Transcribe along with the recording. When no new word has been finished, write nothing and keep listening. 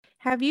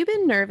Have you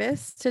been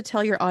nervous to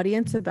tell your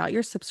audience about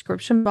your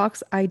subscription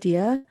box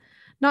idea?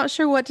 Not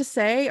sure what to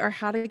say or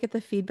how to get the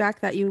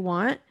feedback that you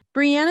want?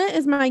 Brianna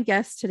is my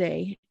guest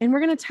today, and we're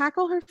going to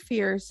tackle her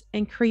fears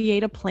and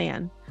create a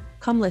plan.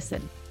 Come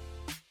listen.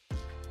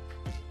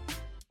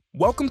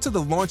 Welcome to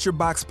the Launch Your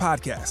Box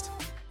podcast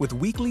with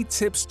weekly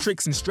tips,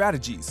 tricks, and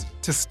strategies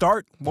to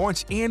start,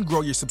 launch, and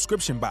grow your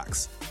subscription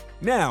box.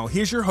 Now,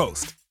 here's your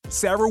host,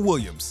 Sarah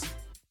Williams.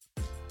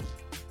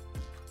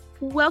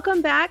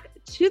 Welcome back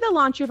to the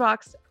Launch Your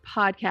Box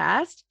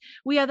podcast.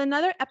 We have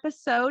another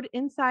episode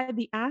inside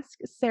the Ask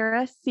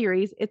Sarah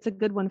series. It's a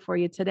good one for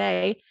you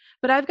today.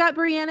 But I've got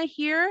Brianna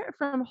here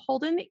from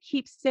Holden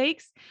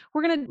Keepsakes.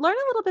 We're going to learn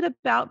a little bit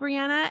about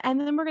Brianna, and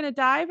then we're going to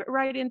dive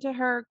right into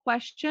her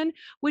question,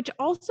 which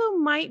also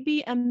might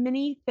be a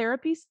mini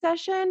therapy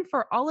session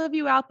for all of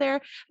you out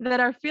there that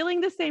are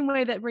feeling the same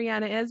way that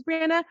Brianna is.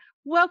 Brianna,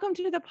 welcome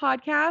to the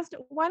podcast.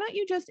 Why don't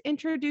you just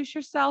introduce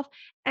yourself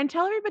and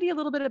tell everybody a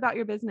little bit about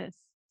your business?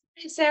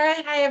 Hi, Sarah.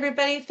 Hi,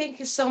 everybody. Thank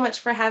you so much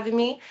for having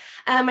me.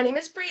 My name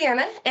is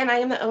Brianna, and I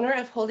am the owner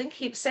of Holden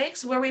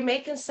Keepsakes, where we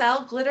make and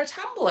sell glitter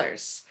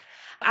tumblers.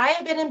 I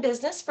have been in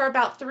business for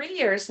about 3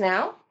 years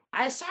now.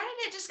 I started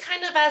it just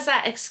kind of as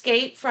that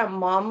escape from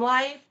mom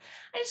life.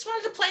 I just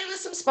wanted to play with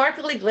some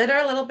sparkly glitter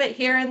a little bit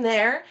here and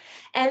there.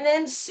 And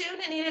then soon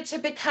it needed to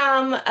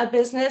become a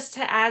business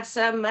to add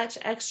some much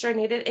extra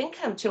needed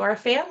income to our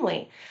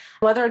family,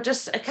 whether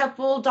just a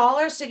couple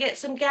dollars to get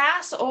some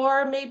gas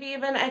or maybe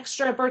even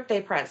extra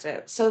birthday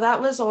present. So that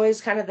was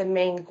always kind of the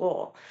main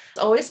goal.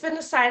 It's always been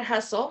a side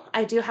hustle.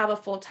 I do have a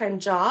full-time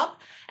job,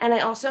 and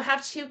I also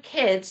have 2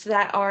 kids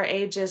that are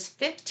ages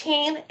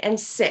 15 and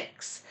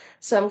 6.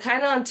 So I'm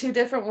kind of on 2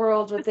 different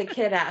worlds with the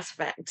kid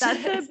aspect.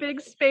 That's a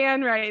big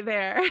span right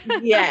there.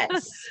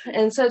 Yes.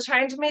 And so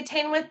trying to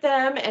maintain with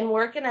them and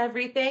work and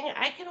everything,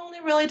 I can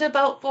only really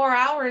devote 4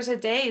 hours a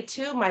day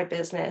to my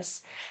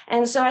business.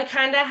 And so I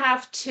kind of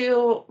have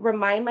to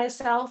remind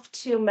myself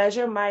to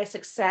measure my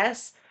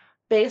success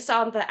based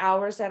on the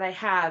hours that I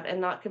have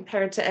and not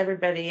compared to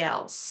everybody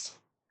else.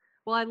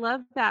 Well, I love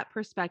that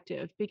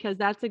perspective because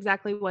that's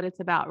exactly what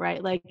it's about,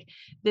 right? Like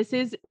this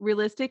is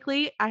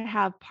realistically, I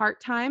have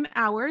part-time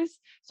hours.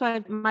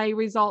 So my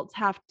results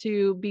have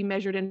to be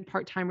measured in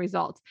part-time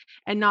results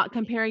and not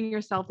comparing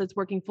yourself that's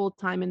working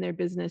full-time in their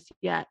business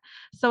yet.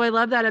 So I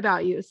love that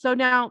about you. So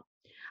now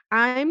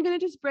I'm going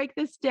to just break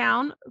this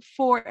down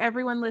for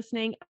everyone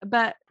listening,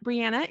 but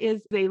Brianna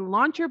is a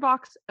Launch Your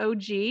Box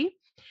OG,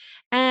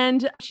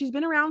 and she's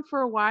been around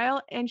for a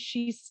while, and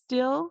she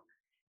still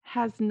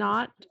has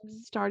not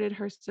started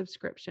her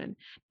subscription.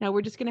 Now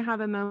we're just going to have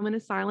a moment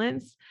of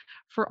silence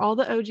for all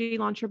the OG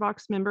Launch Your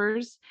Box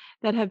members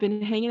that have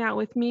been hanging out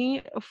with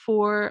me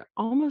for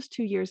almost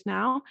 2 years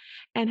now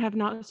and have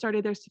not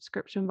started their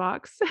subscription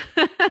box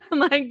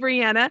like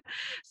Brianna.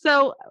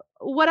 So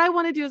what I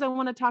want to do is I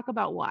want to talk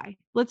about why.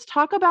 Let's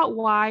talk about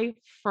why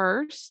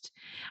first.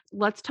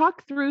 Let's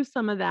talk through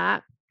some of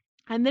that.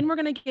 And then we're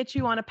going to get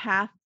you on a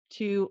path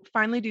to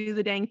finally do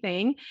the dang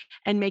thing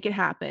and make it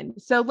happen.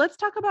 So let's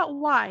talk about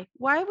why.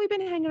 Why have we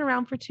been hanging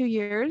around for 2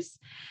 years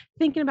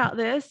thinking about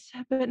this,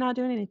 but not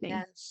doing anything?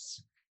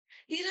 Yes.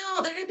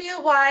 There could be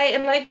a why,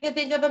 and I can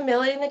think of a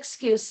million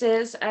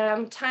excuses.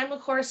 Time, of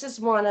course, is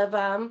one of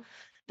them,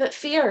 but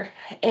fear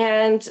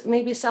and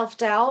maybe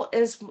self-doubt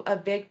is a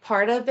big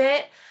part of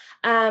it.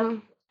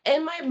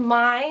 In my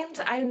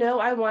mind, I know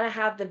I want to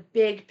have the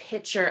big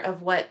picture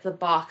of what the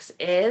box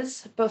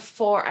is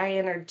before I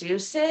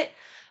introduce it.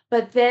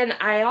 But then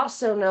I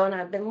also know, and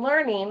I've been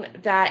learning,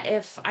 that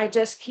if I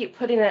just keep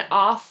putting it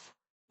off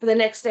for the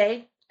next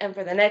day and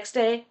for the next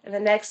day and the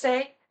next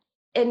day,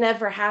 it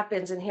never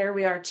happens. And here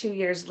we are 2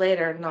 years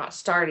later, not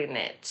starting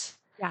it.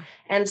 Yeah.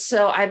 And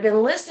so I've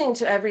been listening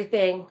to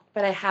everything,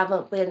 but I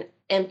haven't been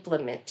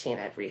implementing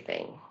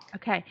everything.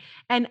 Okay.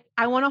 And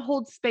I want to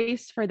hold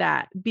space for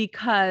that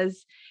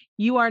because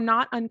you are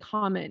not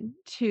uncommon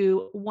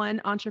to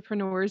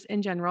entrepreneurs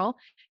in general,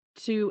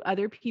 to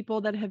other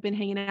people that have been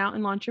hanging out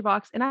in Launch Your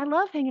Box. And I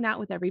love hanging out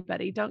with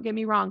everybody. Don't get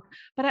me wrong.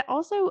 But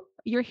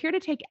you're here to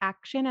take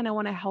action, and I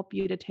want to help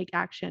you to take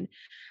action.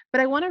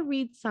 But I want to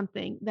read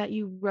something that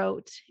you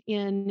wrote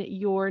in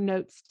your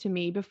notes to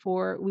me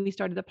before we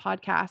started the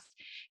podcast,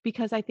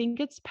 because I think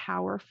it's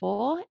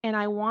powerful. And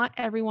I want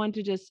everyone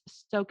to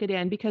just soak it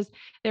in, because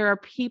there are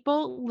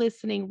people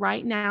listening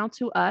right now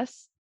to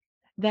us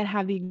that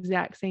have the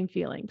exact same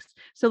feelings.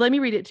 So let me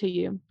read it to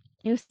you.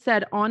 You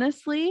said,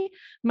 honestly,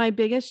 my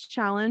biggest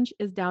challenge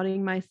is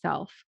doubting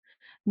myself,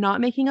 not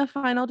making a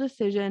final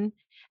decision,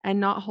 and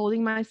not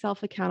holding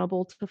myself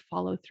accountable to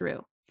follow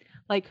through.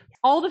 Like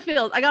all the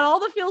feels, I got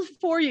all the feels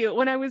for you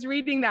when I was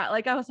reading that.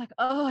 Like, I was like,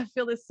 oh, I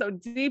feel this so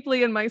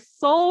deeply in my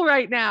soul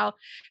right now,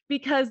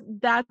 because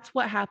that's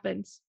what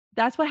happens.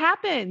 That's what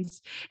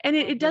happens. And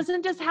it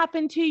doesn't just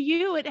happen to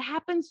you. It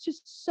happens to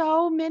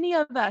so many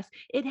of us.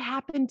 It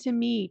happened to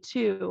me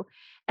too.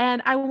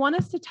 And I want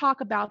us to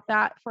talk about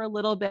that for a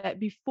little bit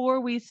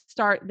before we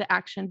start the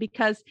action,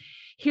 because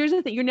here's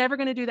the thing. You're never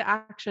going to do the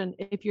action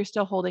if you're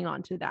still holding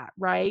on to that.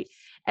 Right.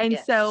 And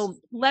Yes. so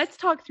let's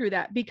talk through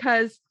that,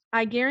 because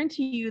I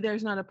guarantee you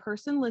there's not a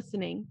person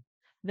listening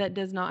that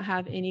does not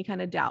have any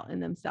kind of doubt in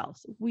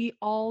themselves. We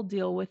all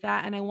deal with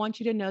that. And I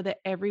want you to know that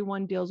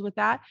everyone deals with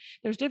that.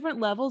 There's different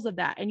levels of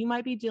that. And you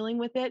might be dealing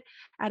with it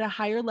at a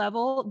higher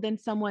level than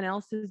someone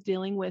else is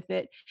dealing with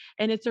it.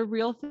 And it's a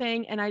real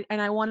thing. And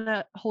I want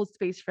to hold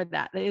space for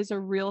that. That is a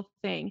real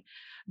thing.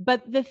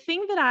 But the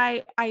thing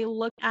that I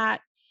look at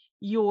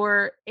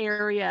your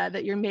area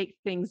that you make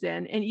things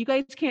in, and you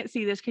guys can't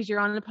see this because you're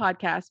on the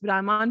podcast, but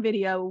I'm on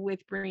video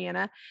with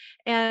Brianna,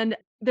 and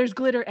there's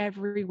glitter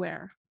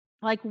everywhere.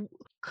 Like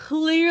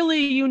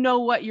clearly you know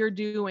what you're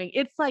doing.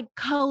 It's like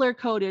color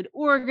coded,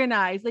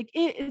 organized, like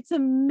it's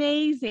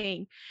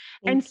amazing.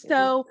 And Thank you.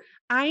 so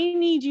I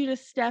need you to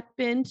step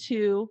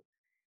into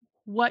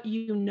what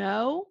you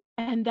know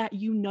and that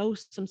you know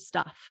some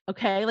stuff.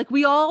 Okay. Like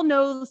we all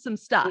know some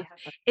stuff.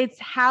 Yeah. It's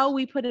how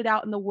we put it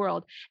out in the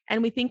world.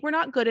 And we think we're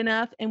not good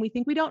enough. And we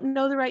think we don't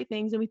know the right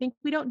things. And we think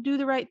we don't do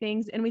the right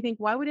things. And we think,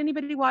 why would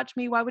anybody watch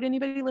me? Why would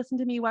anybody listen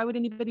to me? Why would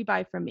anybody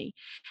buy from me?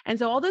 And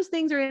so all those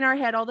things are in our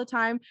head all the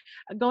time,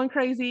 going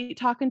crazy,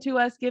 talking to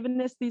us, giving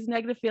us these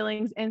negative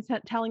feelings and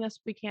telling us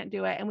we can't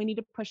do it. And we need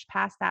to push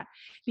past that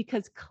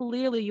because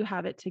clearly you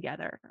have it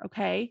together.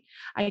 Okay.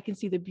 I can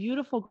see the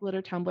beautiful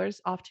glitter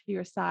tumblers off to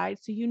your side.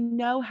 So you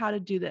know how to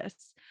do this.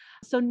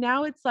 So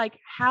now it's like,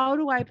 how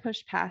do I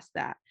push past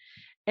that?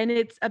 And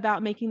it's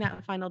about making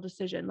that final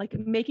decision, like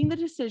making the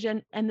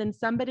decision and then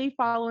somebody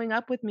following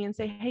up with me and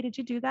say, hey, did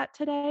you do that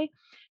today?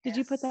 Did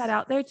you put that Yes.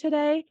 out there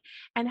today?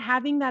 And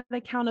having that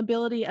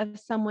accountability of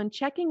someone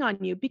checking on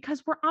you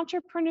because we're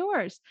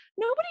entrepreneurs.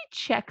 Nobody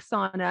checks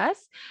on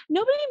us.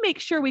 Nobody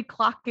makes sure we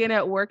clock in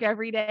at work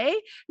every day.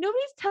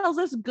 Nobody tells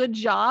us good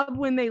job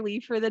when they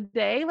leave for the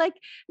day. Like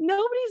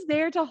nobody's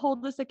there to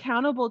hold us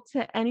accountable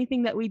to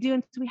anything that we do.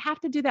 And so we have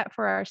to do that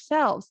for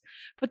ourselves.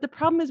 But the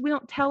problem is we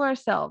don't tell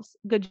ourselves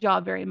good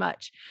job very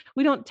much.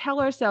 We don't tell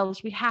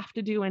ourselves we have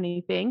to do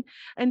anything.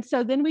 And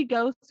so then we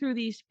go through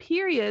these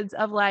periods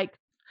of like,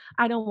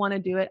 I don't want to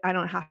do it. I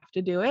don't have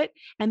to do it.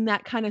 And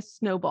that kind of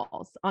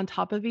snowballs on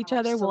top of each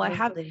other. Well,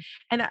 Absolutely.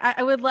 and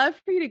I would love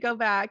for you to go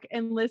back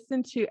and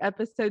listen to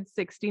episode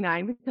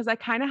 69 because I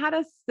kind of had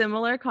a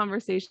similar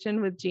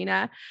conversation with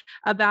Gina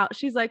about,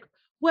 she's like,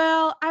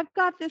 well, I've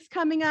got this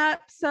coming up,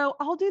 so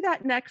I'll do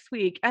that next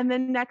week. And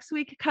then next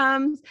week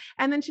comes,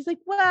 and then she's like,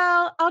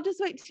 well, I'll just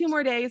wait 2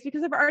 more days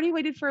because I've already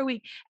waited for a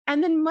week.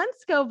 And then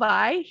months go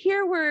by.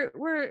 Here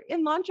we're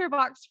in Launcher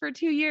Box for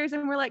 2 years,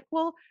 and we're like,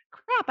 well,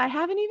 crap, I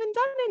haven't even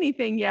done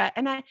anything yet.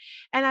 And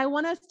I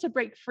want us to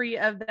break free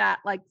of that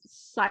like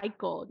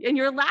cycle. And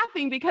you're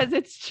laughing because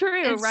it's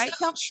true, It's right?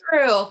 so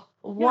true.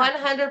 Yeah.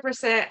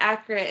 100%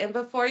 accurate. And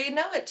before you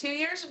know it, 2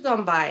 years have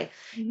gone by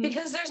Mhm.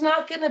 because there's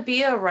not going to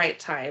be a right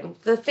time.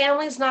 The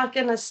family's not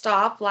going to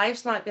stop.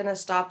 Life's not going to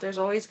stop. There's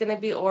always going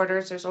to be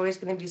orders. There's always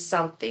going to be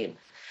something.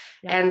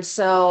 Yep. And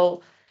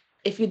so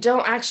if you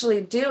don't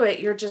actually do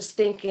it, you're just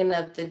thinking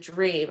of the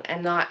dream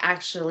and not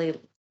actually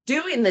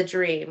doing the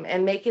dream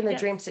and making the Yes.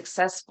 dream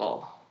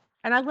successful.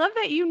 And I love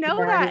that you know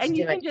Yeah, I that need to and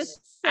you do can it.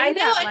 just I say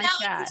know, that I know, like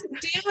I that.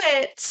 need to do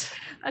it.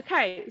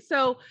 Okay,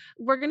 so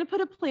we're going to put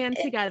a plan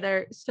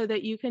together so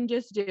that you can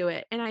just do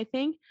it. And I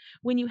think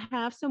when you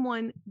have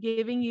someone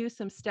giving you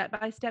some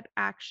step-by-step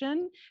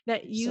action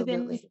that you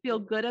then Absolutely. feel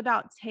good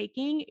about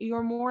taking,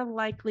 you're more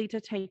likely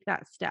to take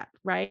that step,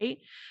 right?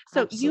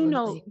 So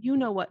Absolutely. you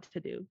know what to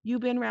do.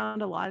 You've been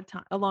around a lot of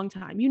time, a long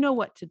time. You know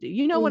what to do.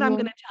 You know what I'm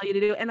going Mhm. to tell you to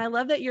do. And I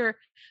love that your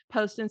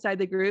post inside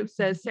the group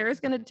says Sarah's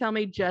going to tell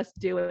me just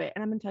do it.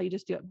 And I'm going to tell you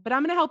just do it. But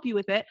I'm going to help you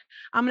with it.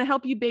 I'm going to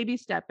help you baby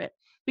step it.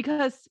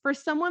 Because for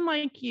someone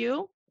like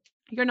you,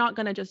 you're not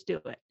going to just do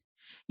it.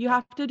 You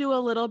have to do a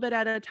little bit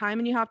at a time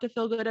and you have to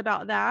feel good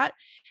about that.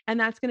 And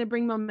that's going to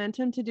bring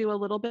momentum to do a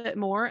little bit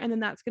more. And then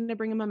that's going to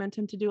bring a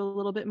momentum to do a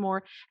little bit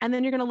more. And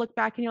then you're going to look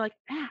back and you're like,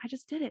 I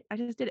just did it. I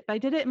just did it. But I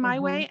did it my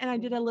way Mhm. and I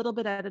did a little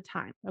bit at a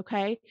time.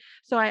 Okay.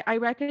 So I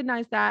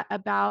recognize that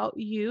about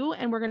you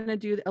and we're going to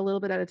do a little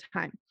bit at a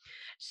time.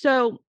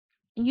 So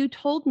you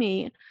told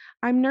me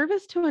I'm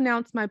nervous to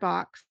announce my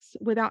box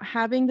without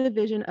having the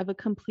vision of a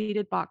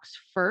completed box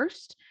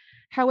first.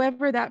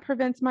 However, that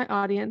prevents my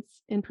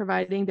audience in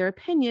providing their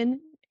opinion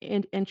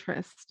and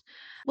interest.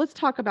 Let's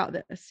talk about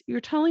this.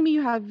 You're telling me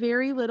you have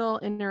very little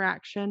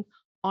interaction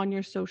on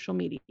your social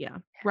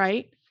media,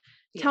 right?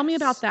 Tell me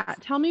about Yes.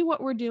 that. Tell me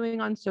what we're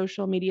doing on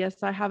social media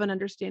so I have an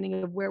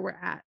understanding of where we're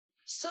at.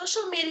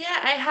 Social media,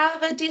 I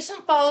have a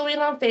decent following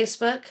on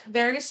Facebook,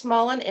 very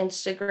small on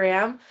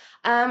Instagram.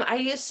 I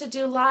used to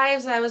do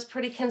lives, I was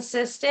pretty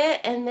consistent.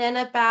 And then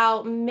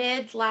about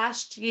mid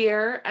last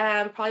year,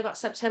 probably about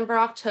September,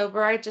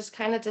 October, I just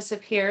kind of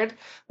disappeared.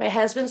 My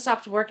husband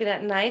stopped working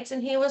at nights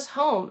and he was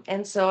home.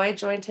 And so I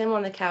joined him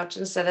on the couch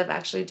instead of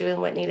actually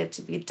doing what needed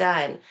to be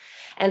done.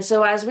 And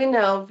so, as we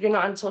know, if you're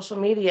not on social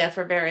media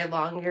for very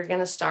long, you're going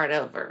to start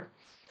over.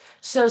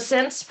 So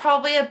since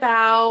probably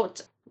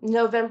about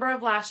November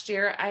of last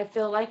year, I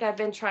feel like I've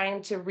been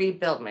trying to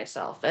rebuild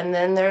myself. And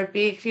then there'd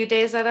be a few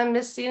days that I'm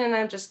missing and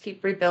I just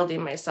keep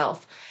rebuilding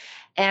myself.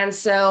 And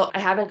so I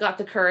haven't got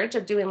the courage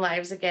of doing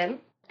lives again.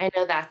 I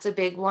know that's a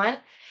big one.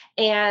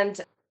 And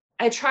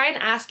I try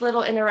and ask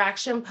little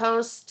interaction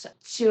posts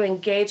to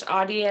engage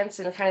audience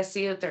and kind of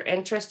see what their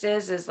interest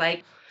is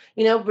like,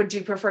 would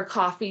you prefer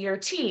coffee or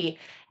tea?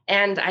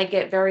 And I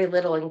get very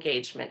little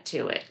engagement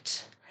to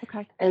it.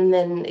 Okay. And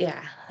then,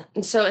 yeah.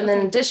 And then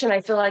in addition, I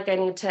feel like I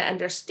need to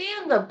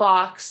understand the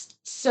box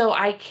so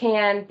I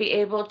can be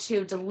able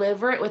to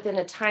deliver it within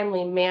a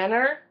timely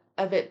manner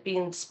of it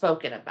being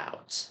spoken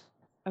about.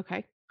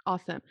 Okay.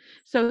 Awesome.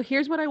 So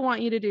here's what I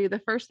want you to do. The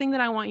first thing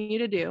that I want you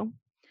to do,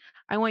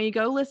 I want you to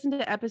go listen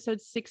to episode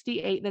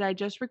 68 that I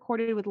just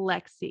recorded with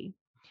Lexi.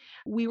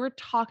 We were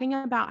talking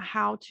about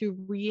how to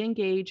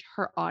re-engage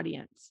her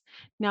audience.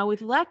 Now with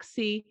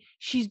Lexi,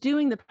 she's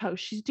doing the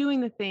post, she's doing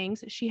the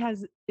things,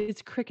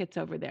 it's crickets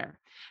over there.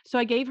 So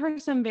I gave her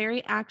some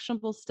very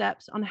actionable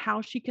steps on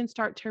how she can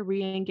start to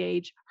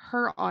re-engage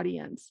her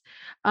audience.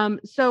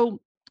 So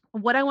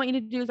what I want you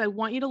to do is I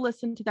want you to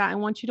listen to that. I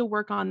want you to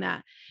work on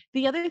that.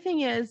 The other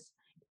thing is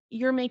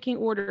you're making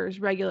orders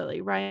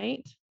regularly,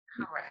 right?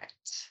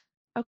 Correct.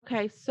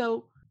 Okay,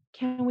 so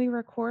can we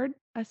record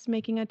us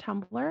making a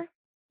tumbler,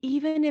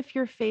 even if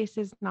your face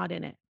is not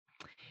in it?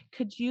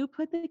 Could you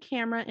put the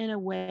camera in a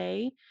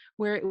way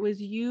where it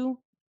was you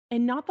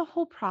and not the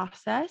whole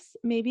process?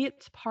 Maybe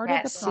it's part of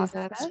the Yes.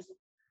 process.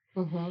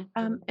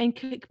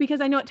 Mm-hmm.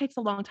 Because I know it takes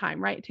a long time,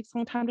 right? It takes a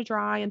long time to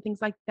dry and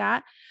things like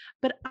that.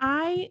 But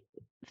I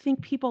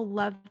think people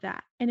love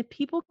that. And if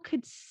people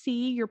could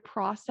see your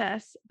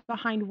process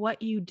behind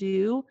what you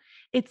do,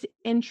 it's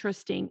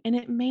interesting. And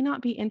it may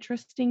not be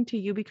interesting to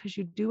you because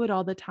you do it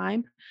all the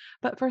time.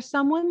 But for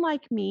someone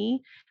like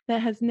me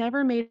that has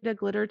never made a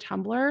glitter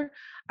tumbler,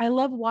 I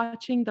love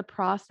watching the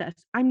process.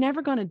 I'm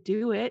never going to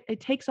do it.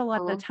 It takes a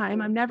lot of time.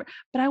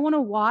 But I want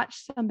to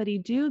watch somebody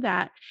do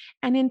that.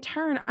 And in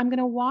turn, I'm going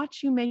to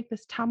watch you make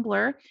this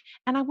tumbler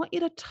and I want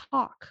you to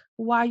talk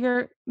while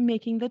you're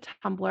making the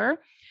tumbler.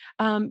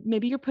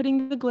 Maybe you're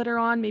putting the glitter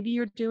on, maybe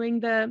you're doing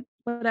the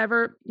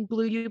whatever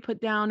glue you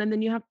put down, and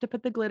then you have to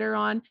put the glitter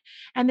on,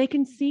 and they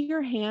can see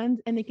your hands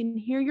and they can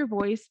hear your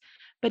voice.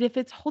 But if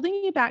it's holding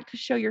you back to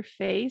show your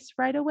face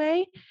right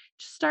away,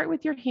 just start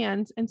with your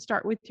hands and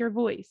start with your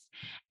voice.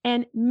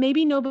 And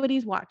maybe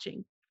nobody's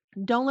watching.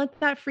 Don't let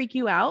that freak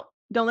you out.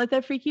 Don't let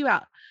that freak you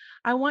out.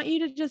 I want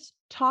you to just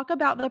talk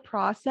about the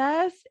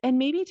process and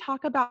maybe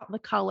talk about the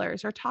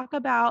colors or talk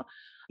about,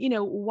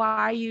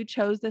 why you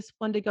chose this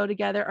one to go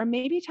together, or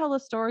maybe tell a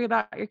story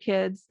about your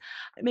kids.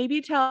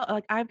 Maybe tell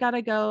like I've got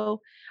to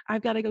go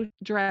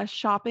dress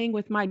shopping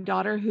with my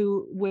daughter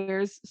who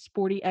wears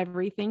sporty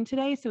everything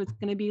today. So it's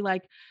going to be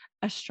like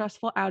a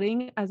stressful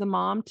outing as a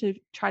mom to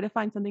try to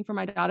find something for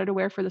my daughter to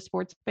wear for the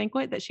sports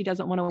banquet that she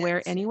doesn't want to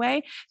wear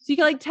anyway. So you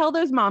can like tell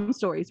those mom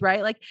stories,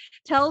 right? Like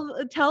tell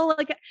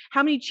like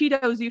how many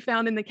Cheetos you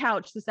found in the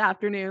couch this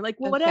afternoon, like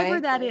whatever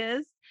that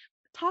is.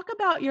 Talk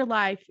about your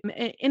life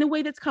in a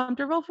way that's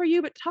comfortable for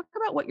you, but talk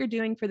about what you're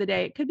doing for the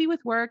day. It could be with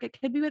work, it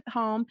could be with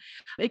home,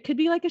 it could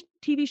be like a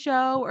TV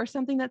show or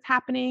something that's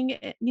happening,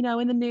 in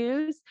the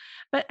news.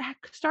 But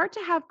start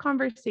to have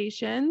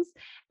conversations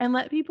and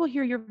let people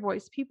hear your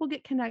voice. People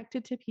get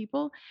connected to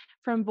people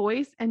from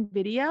voice and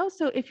video.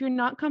 So if you're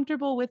not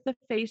comfortable with the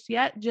face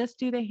yet, just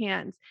do the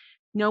hands.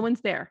 No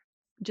one's there.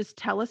 Just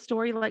tell a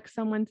story like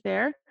someone's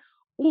there,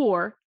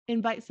 or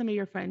invite some of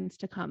your friends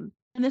to come.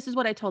 And this is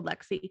what I told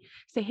Lexi.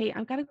 Say, hey,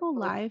 I've got to go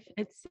live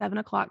at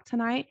 7:00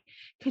 tonight.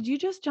 Could you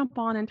just jump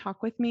on and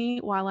talk with me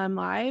while I'm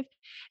live?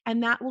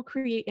 And that will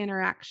create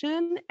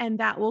interaction, and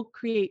that will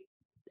create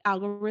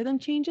algorithm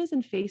changes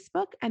in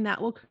Facebook, and that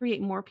will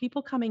create more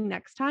people coming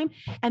next time.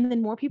 And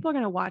then more people are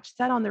going to watch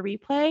that on the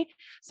replay.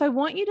 So I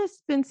want you to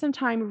spend some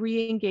time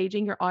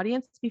re-engaging your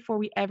audience before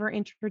we ever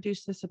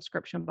introduce the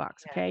subscription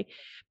box. Okay.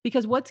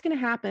 Because what's going to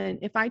happen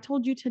if I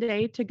told you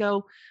today to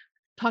go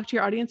talk to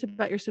your audience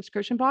about your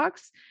subscription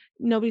box,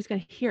 nobody's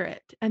going to hear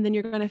it. And then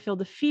you're going to feel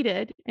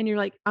defeated and you're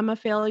like, I'm a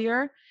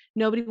failure.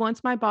 Nobody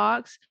wants my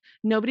box.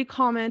 Nobody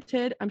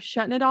commented. I'm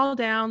shutting it all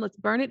down. Let's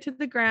burn it to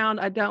the ground.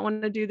 I don't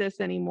want to do this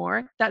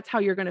anymore. That's how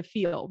you're going to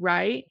feel,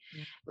 right?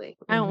 Exactly.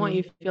 I don't want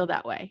you to feel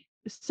that way.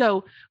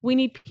 So we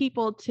need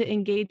people to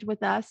engage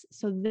with us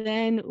so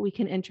then we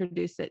can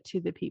introduce it to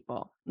the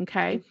people.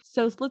 Okay.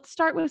 So let's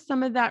start with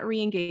some of that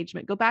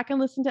re-engagement. Go back and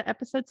listen to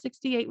episode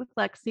 68 with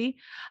Lexi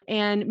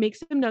and make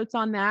some notes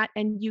on that.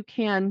 And you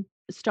can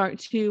start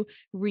to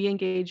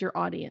re-engage your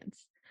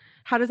audience.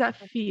 How does that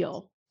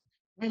feel?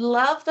 I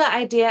love the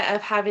idea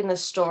of having a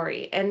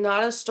story and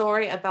not a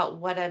story about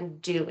what I'm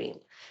doing.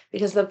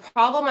 Because the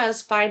problem I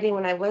was finding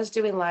when I was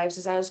doing lives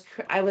is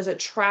I was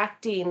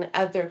attracting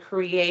other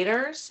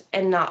creators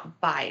and not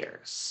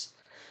buyers.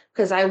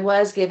 Because I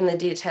was given the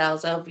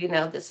details of,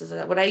 this is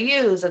what I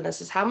use and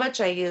this is how much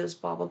I use,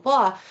 blah, blah,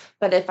 blah.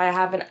 But if I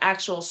have an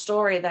actual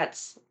story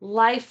that's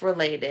life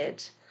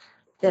related,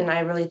 then I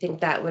really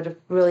think that would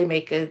really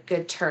make a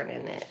good turn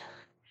in it.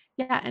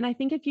 Yeah, and I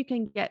think if you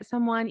can get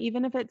someone,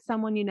 even if it's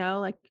someone you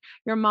know, like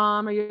your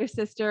mom or your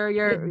sister,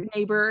 your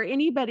neighbor, or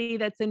anybody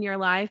that's in your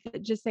life,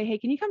 just say, "Hey,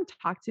 can you come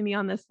talk to me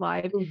on this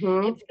live?"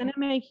 Mm-hmm. It's gonna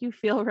make you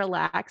feel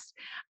relaxed.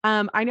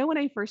 I know when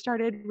I first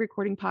started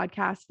recording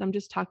podcasts, I'm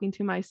just talking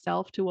to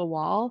myself to a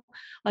wall.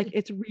 Like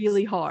it's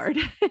really hard.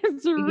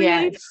 It's really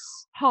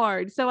Yes.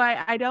 hard. So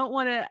I don't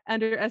want to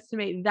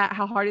underestimate that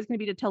how hard it's going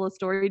to be to tell a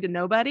story to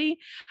nobody.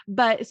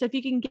 But so if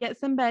you can get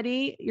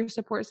somebody, your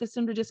support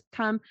system to just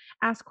come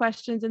ask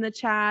questions in the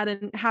chat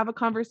and have a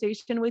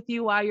conversation with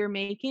you while you're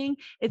making,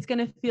 it's going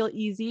to feel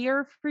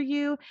easier for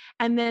you.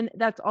 And then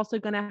that's also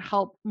going to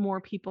help more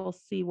people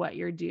see what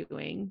you're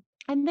doing.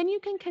 And then you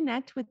can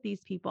connect with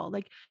these people.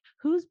 Like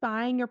who's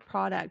buying your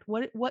product?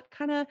 What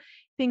kind of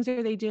things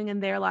are they doing in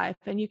their life?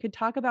 And you could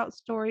talk about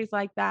stories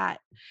like that.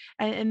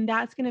 And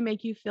that's going to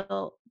make you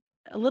feel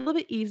a little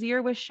bit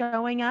easier with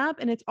showing up.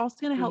 And it's also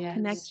going to help Yes.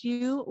 connect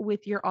you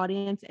with your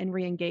audience and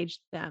re-engage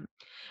them.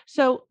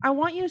 So I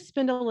want you to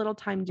spend a little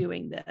time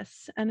doing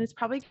this. And it's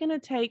probably going to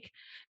take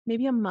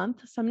maybe a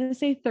month. So I'm going to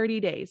say 30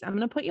 days. I'm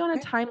going to put you on a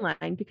Okay.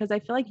 timeline because I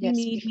feel like you Yes,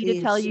 need me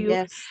to tell please. you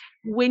Yes.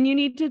 when you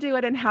need to do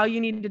it and how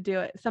you need to do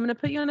it. So I'm going to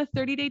put you on a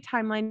 30-day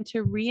timeline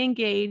to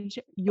re-engage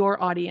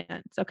your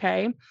audience.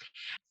 Okay.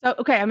 So,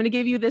 okay, I'm going to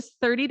give you this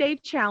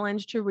 30-day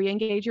challenge to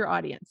re-engage your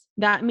audience.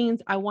 That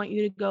means I want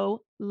you to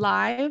go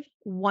live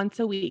once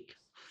a week,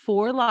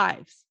 4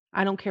 lives.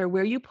 I don't care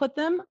where you put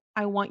them.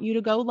 I want you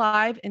to go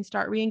live and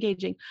start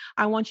re-engaging.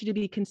 I want you to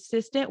be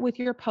consistent with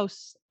your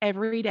posts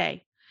every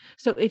day.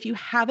 So if you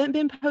haven't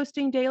been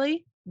posting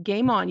daily,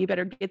 game on. You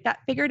better get that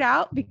figured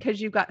out because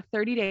you've got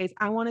 30 days.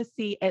 I want to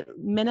see at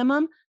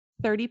minimum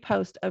 30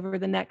 posts over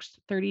the next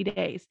 30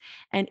 days.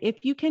 And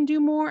if you can do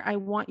more, I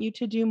want you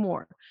to do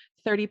more.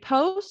 30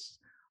 posts,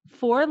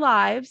 4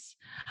 lives.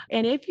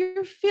 And if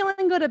you're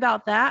feeling good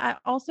about that,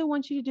 I also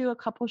want you to do a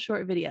couple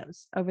short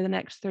videos over the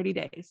next 30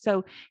 days.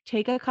 So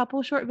take a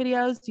couple short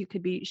videos. You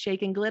could be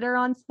shaking glitter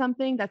on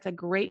something. That's a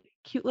great,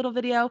 cute little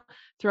video.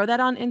 Throw that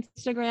on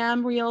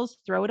Instagram Reels,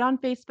 throw it on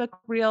Facebook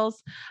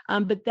Reels.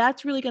 But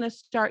that's really going to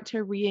start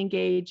to re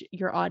engage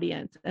your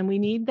audience. And we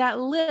need that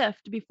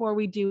lift before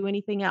we do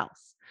anything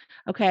else.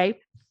 Okay.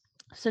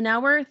 So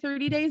now we're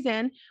 30 days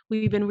in.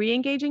 We've been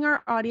re-engaging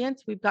our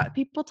audience. We've got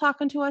people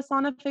talking to us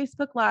on a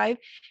Facebook Live.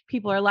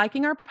 People are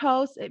liking our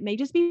posts. It may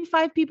just be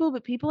 5 people,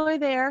 but people are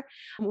there.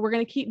 We're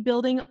going to keep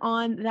building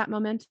on that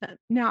momentum.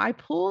 Now, I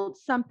pulled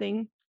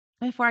something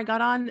before I got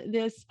on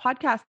this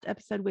podcast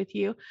episode with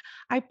you.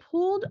 I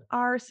pulled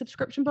our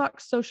subscription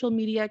box social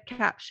media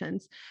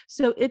captions.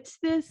 So it's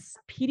this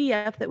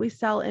PDF that we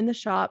sell in the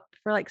shop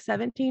for like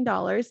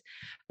 $17,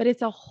 but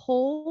it's a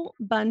whole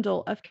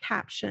bundle of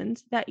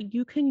captions that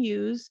you can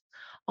use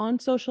on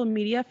social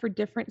media for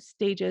different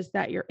stages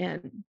that you're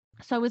in.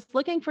 So I was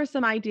looking for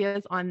some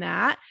ideas on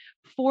that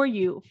for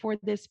you for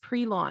this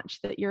pre-launch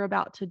that you're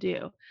about to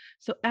do.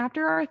 So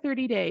after our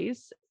 30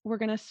 days, we're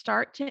going to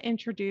start to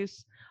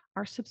introduce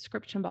our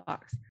subscription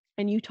box.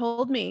 And you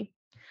told me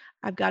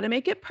I've got to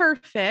make it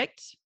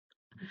perfect.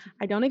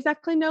 I don't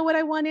exactly know what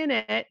I want in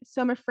it,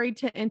 so I'm afraid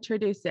to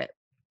introduce it.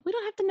 We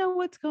don't have to know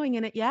what's going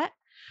in it yet.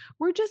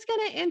 We're just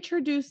going to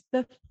introduce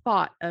the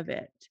thought of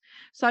it.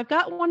 So I've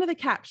got one of the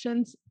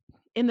captions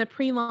in the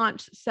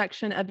pre-launch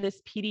section of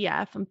this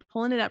PDF. I'm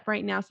pulling it up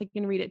right now so I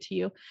can read it to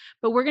you.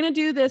 But we're going to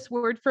do this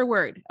word for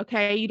word.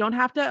 Okay. You don't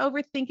have to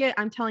overthink it.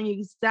 I'm telling you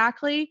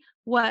exactly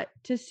what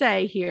to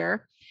say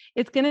here.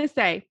 It's going to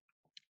say,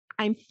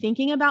 I'm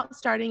thinking about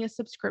starting a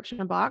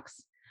subscription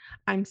box.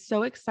 I'm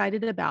so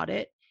excited about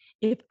it.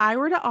 If I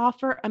were to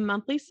offer a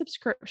monthly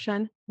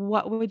subscription,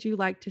 what would you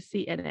like to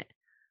see in it?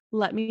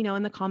 Let me know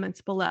in the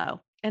comments below.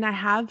 And I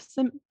have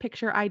some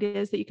picture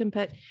ideas that you can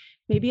put.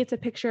 Maybe it's a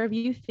picture of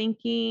you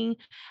thinking.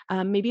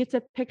 Maybe it's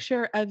a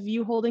picture of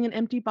you holding an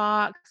empty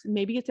box.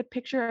 Maybe it's a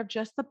picture of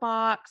just the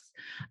box.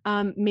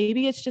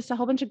 Maybe it's just a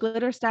whole bunch of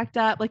glitter stacked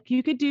up. Like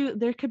you could do,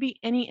 there could be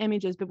any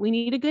images, but we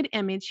need a good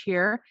image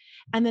here.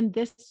 And then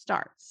this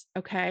starts.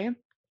 Okay.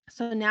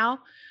 So now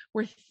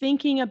we're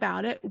thinking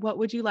about it. What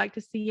would you like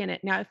to see in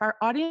it? Now, if our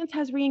audience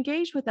has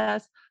re-engaged with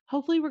us,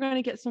 hopefully we're going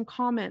to get some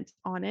comments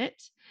on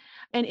it.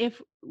 And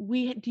if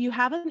we, do you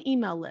have an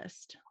email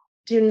list?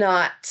 Do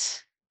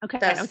not. Okay. I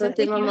That's was the going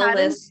to say, thing if on you the had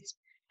an, list.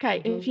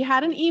 okay, if you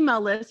had an email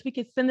list, we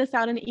could send this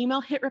out an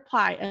email, hit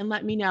reply and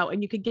let me know,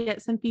 and you could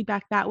get some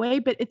feedback that way,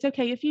 but it's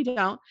okay if you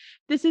don't.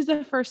 This is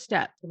the first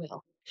step.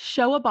 Well,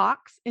 Show a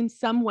box in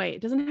some way.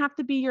 It doesn't have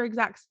to be your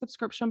exact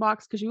subscription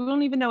box because you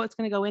don't even know what's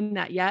going to go in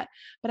that yet,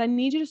 but I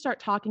need you to start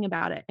talking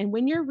about it. And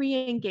when you're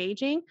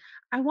re-engaging,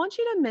 I want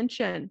you to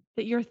mention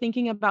that you're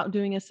thinking about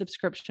doing a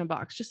subscription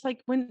box. Just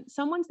like when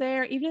someone's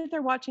there, even if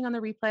they're watching on the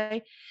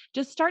replay,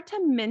 just start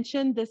to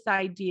mention this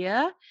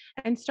idea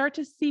and start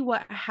to see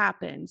what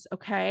happens.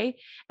 Okay.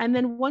 And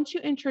then once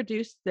you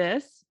introduce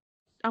this,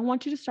 I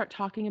want you to start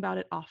talking about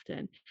it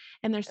often.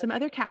 And there's some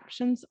other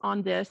captions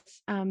on this,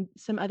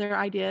 some other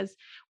ideas.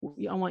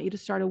 I want you to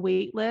start a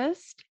wait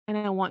list and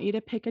I want you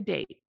to pick a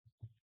date.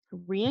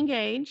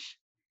 Re-engage,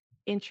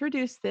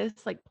 introduce this,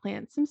 like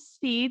plant some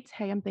seeds.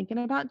 Hey, I'm thinking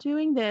about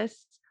doing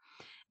this.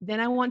 Then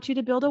I want you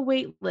to build a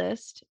wait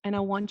list and I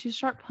want you to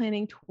start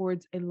planning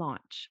towards a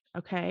launch.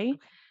 Okay.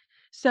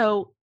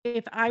 So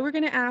if I were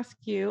going to ask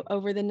you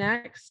over the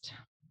next,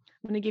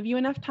 I'm going to give you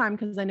enough time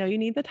because I know you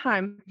need the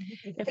time.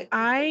 If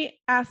I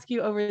ask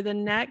you over the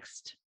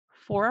next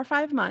 4 or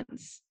 5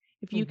 months,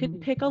 if you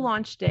could pick a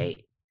launch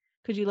date,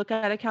 could you look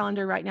at a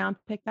calendar right now and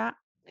pick that?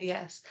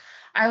 Yes.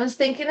 I was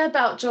thinking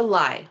about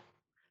July.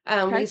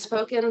 Okay. We've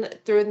spoken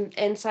through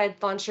Inside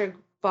Launcher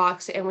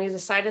Box, and we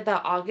decided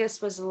that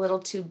August was a little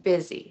too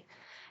busy.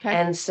 Okay.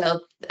 And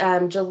so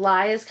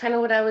July is kind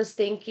of what I was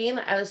thinking.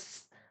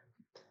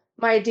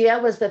 My idea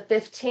was the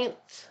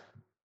 15th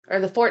or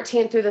the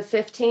 14th through the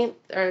 15th,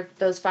 or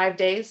those 5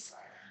 days.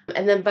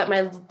 And then, but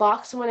my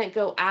box wouldn't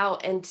go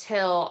out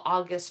until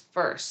August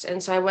 1st.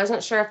 And so I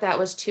wasn't sure if that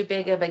was too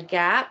big of a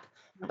gap,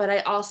 but I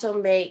also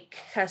make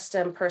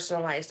custom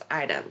personalized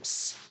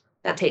items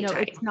that take No,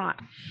 time. it's not.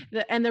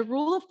 And the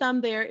rule of thumb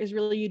there is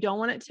really you don't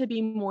want it to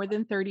be more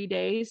than 30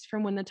 days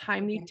from when the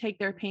time you take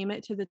their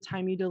payment to the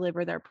time you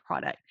deliver their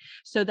product.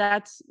 So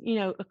that's,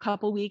 a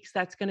couple weeks,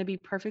 that's going to be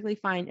perfectly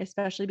fine,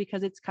 especially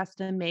because it's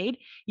custom made.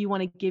 You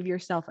want to give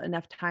yourself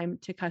enough time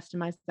to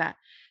customize that.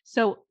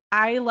 So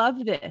I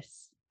love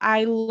this.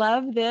 I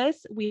love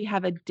this. We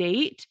have a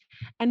date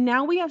and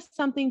now we have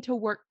something to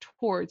work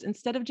towards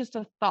instead of just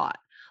a thought.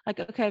 Like,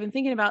 okay, I've been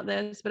thinking about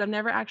this, but I've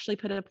never actually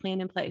put a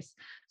plan in place.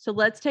 So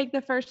let's take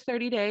the first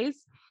 30 days.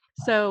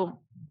 So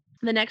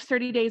the next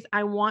 30 days,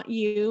 I want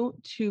you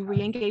to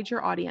re-engage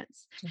your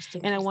audience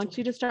and I want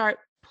you to start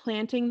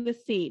planting the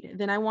seed.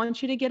 Then I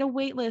want you to get a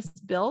wait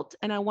list built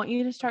and I want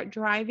you to start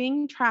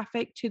driving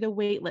traffic to the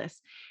wait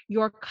list.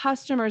 Your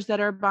customers that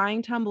are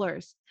buying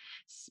tumblers,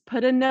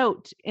 put a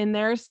note in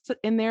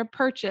their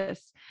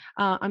purchase.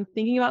 I'm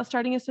thinking about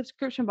starting a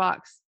subscription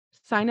box.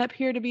 Sign up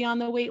here to be on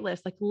the wait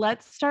list. Like,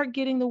 let's start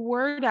getting the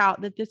word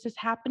out that this is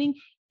happening,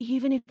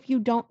 even if you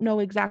don't know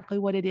exactly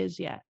what it is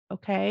yet.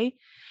 Okay.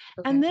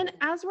 And then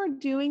as we're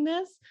doing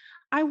this,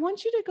 I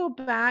want you to go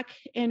back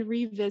and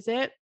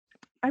revisit.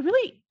 I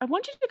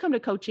want you to come to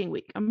coaching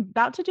week. I'm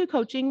about to do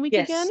coaching week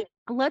again.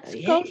 Let's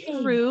go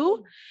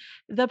through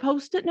the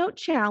Post-it note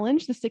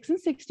challenge, the 6 and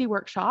 60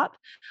 workshop.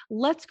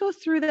 Let's go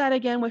through that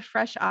again with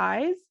fresh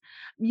eyes.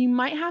 You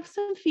might have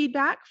some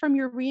feedback from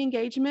your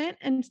re-engagement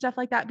and stuff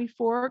like that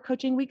before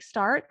coaching week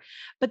start,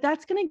 but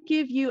that's going to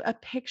give you a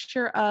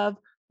picture of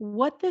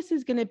what this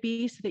is going to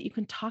be so that you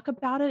can talk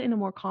about it in a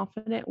more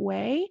confident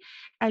way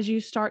as you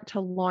start to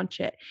launch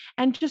it.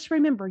 And just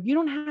remember, you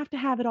don't have to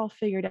have it all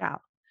figured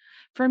out.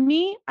 For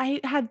me, I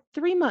had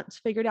 3 months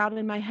figured out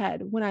in my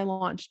head when I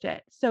launched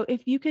it. So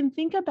if you can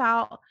think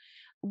about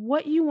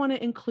what you want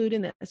to include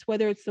in this,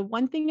 whether it's the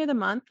one thing of the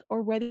month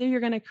or whether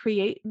you're going to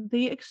create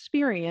the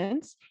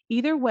experience,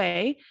 either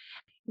way,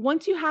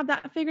 once you have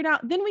that figured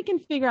out, then we can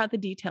figure out the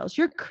details.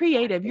 You're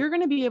creative. You're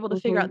going to be able to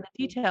figure out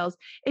the details.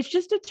 It's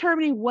just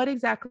determining what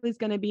exactly is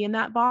going to be in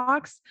that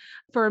box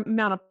for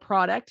amount of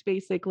product,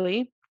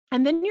 basically.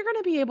 And then you're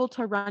going to be able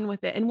to run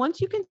with it. And once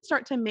you can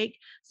start to make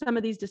some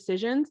of these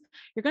decisions,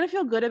 you're going to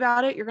feel good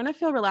about it. You're going to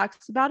feel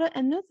relaxed about it.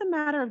 And it's a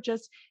matter of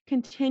just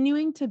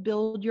continuing to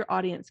build your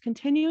audience,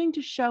 continuing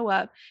to show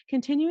up,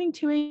 continuing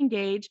to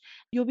engage.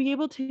 You'll be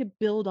able to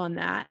build on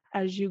that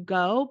as you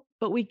go,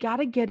 but we got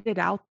to get it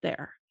out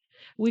there.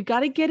 We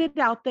got to get it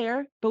out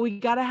there, but we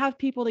got to have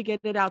people to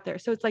get it out there.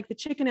 So it's like the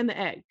chicken and the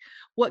egg.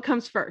 What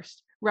comes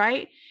first,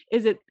 right?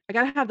 Is it, I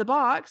got to have the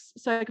box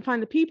so I can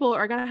find the people,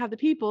 or I got to have the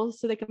people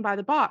so they can buy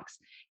the box?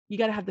 You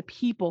got to have the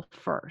people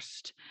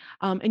first.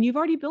 And you've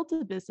already built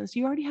a business.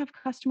 You already have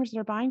customers that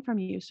are buying from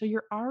you. So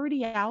you're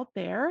already out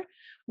there.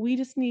 We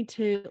just need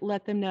to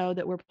let them know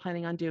that we're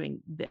planning on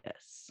doing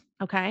this.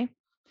 Okay.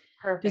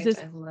 Perfect.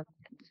 I love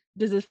it.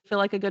 Does this feel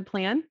like a good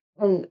plan?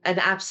 An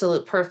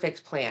absolute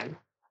perfect plan.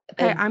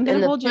 Okay, I'm going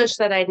to hold you. Push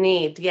that I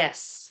need.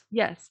 Yes.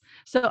 Yes.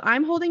 So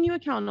I'm holding you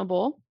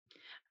accountable.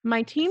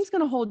 My team's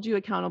going to hold you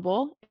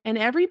accountable. And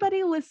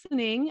everybody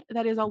listening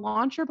that is a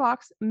Launcher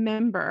Box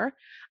member,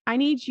 I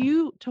need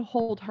you to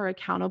hold her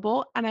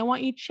accountable. And I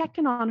want you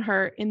checking on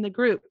her in the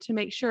group to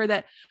make sure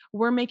that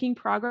we're making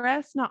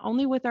progress, not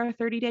only with our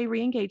 30-day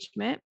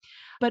re-engagement,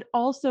 but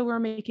also we're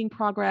making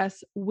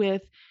progress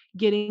with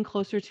getting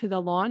closer to the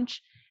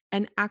launch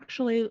and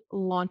actually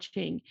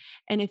launching.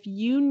 And if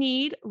you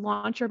need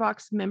Launcher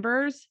Box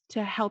members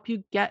to help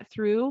you get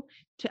through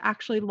to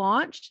actually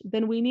launch,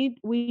 then we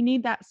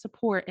need that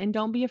support. And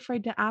don't be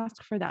afraid to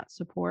ask for that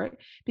support,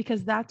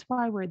 because that's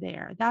why we're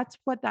there. That's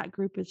what that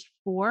group is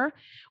for.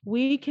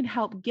 We can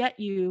help get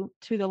you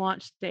to the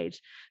launch stage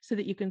so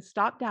that you can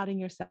stop doubting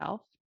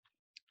yourself.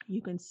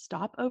 You can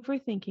stop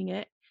overthinking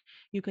it.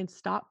 You can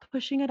stop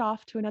pushing it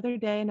off to another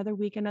day, another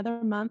week,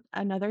 another month,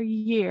 another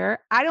year.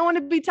 I don't want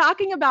to be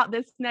talking about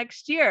this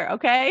next year.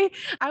 Okay.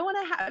 I want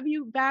to have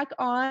you back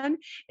on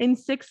in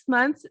 6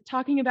 months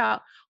talking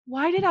about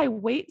why did I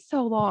wait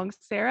so long,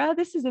 Sarah?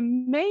 This is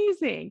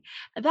amazing.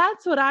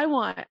 That's what I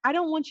want. I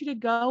don't want you to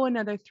go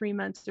another 3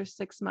 months or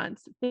 6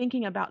 months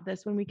thinking about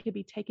this when we could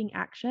be taking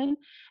action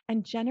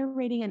and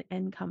generating an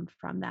income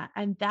from that.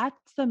 And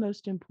that's the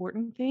most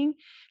important thing,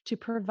 to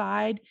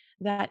provide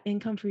that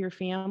income for your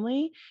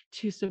family,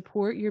 to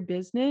support your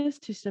business,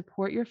 to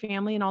support your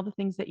family and all the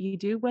things that you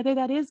do, whether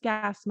that is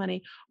gas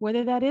money,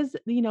 whether that is,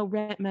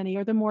 rent money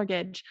or the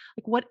mortgage,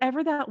 like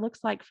whatever that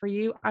looks like for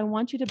you. I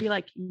want you to be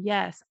like,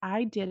 yes,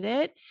 I did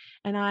it.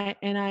 And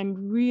I'm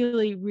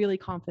really, really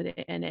confident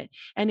in it.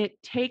 And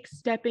it takes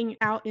stepping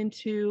out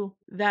into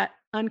that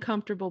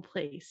uncomfortable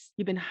place.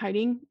 You've been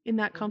hiding in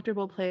that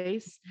comfortable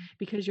place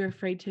because you're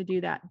afraid to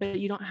do that, but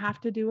you don't have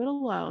to do it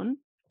alone.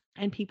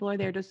 And people are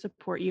there to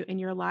support you in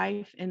your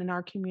life and in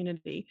our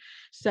community.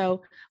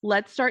 So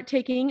let's start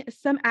taking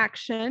some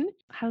action.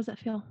 How does that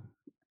feel?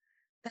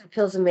 That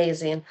feels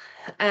amazing.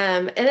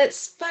 And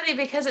it's funny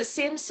because it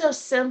seems so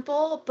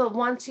simple, but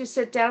once you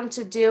sit down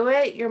to do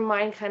it, your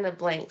mind kind of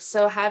blanks.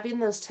 So having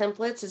those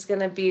templates is going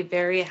to be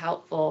very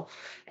helpful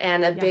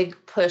and a Yeah. big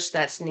push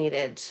that's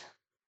needed.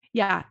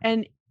 Yeah.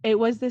 And it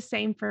was the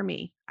same for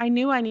me. I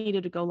knew I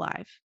needed to go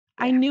live.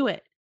 I Yeah. knew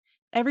it.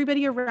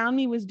 Everybody around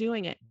me was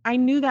doing it. I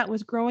knew that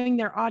was growing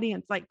their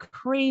audience like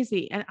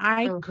crazy, and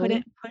I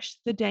couldn't push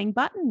the dang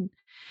button.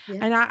 Yeah.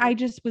 And I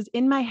just was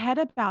in my head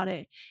about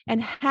it.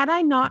 And had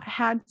I not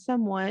had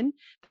someone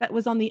that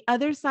was on the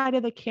other side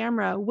of the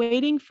camera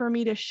waiting for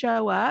me to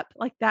show up,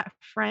 like that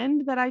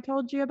friend that I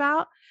told you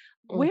about,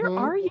 where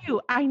are you?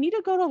 I need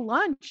to go to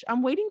lunch.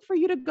 I'm waiting for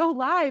you to go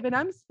live. And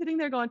I'm sitting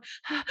there going,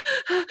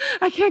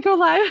 I can't go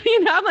live.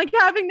 I'm like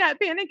having that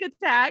panic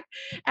attack.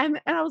 And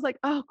I was like,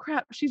 oh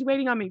crap, she's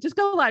waiting on me. Just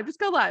go live, just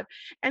go live.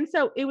 And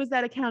so it was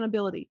that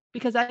accountability,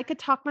 because I could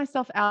talk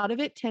myself out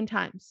of it 10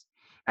 times.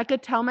 I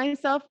could tell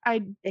myself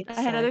I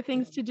had other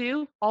things to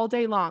do all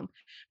day long,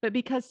 but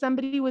because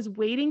somebody was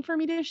waiting for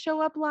me to show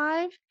up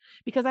live,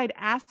 because I'd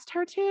asked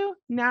her to,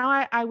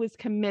 now I was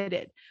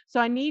committed.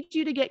 So I need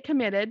you to get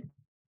committed.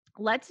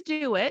 Let's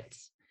do it.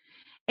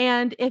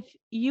 And if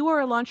you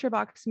are a Launch Your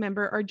Box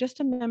member or just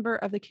a member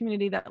of the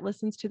community that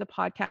listens to the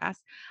podcast,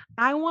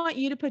 I want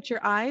you to put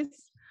your eyes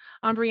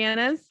on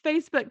Brianna's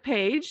Facebook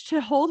page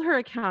to hold her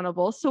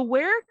accountable. So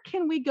where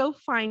can we go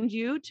find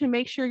you to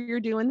make sure you're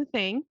doing the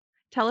thing?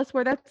 Tell us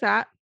where that's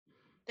at.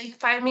 You can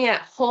find me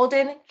at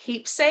Holden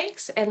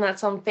Keepsakes, and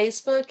that's on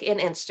Facebook and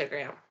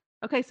Instagram.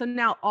 Okay, so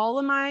now all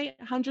of my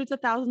hundreds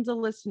of thousands of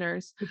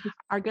listeners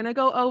are going to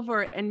go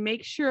over and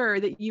make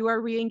sure that you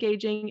are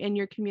re-engaging in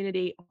your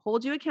community,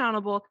 hold you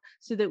accountable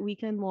so that we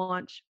can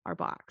launch our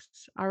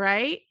box. All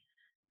right?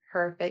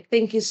 Perfect.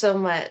 Thank you so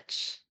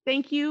much.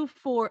 Thank you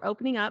for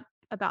opening up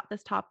about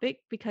this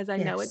topic, because I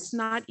know it's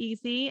not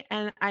easy,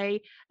 and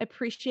I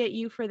appreciate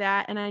you for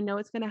that. And I know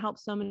it's going to help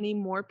so many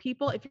more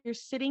people. If you're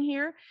sitting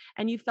here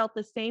and you felt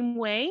the same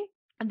way,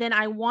 then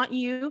I want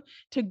you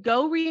to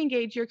go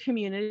re-engage your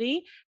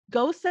community,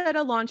 go set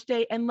a launch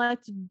date, and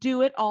let's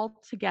do it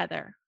all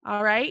together.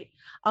 All right.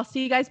 I'll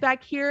see you guys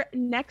back here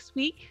next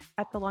week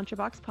at the Launch Your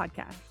Box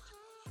podcast.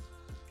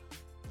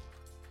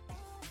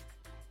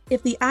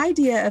 If the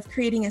idea of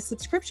creating a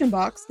subscription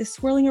box is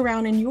swirling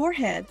around in your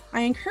head, I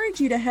encourage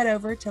you to head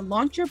over to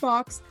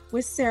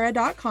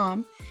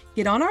launchyourboxwithsarah.com,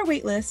 get on our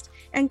waitlist,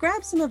 and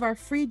grab some of our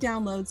free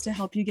downloads to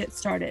help you get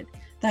started.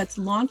 That's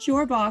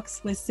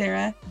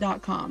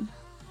launchyourboxwithsarah.com.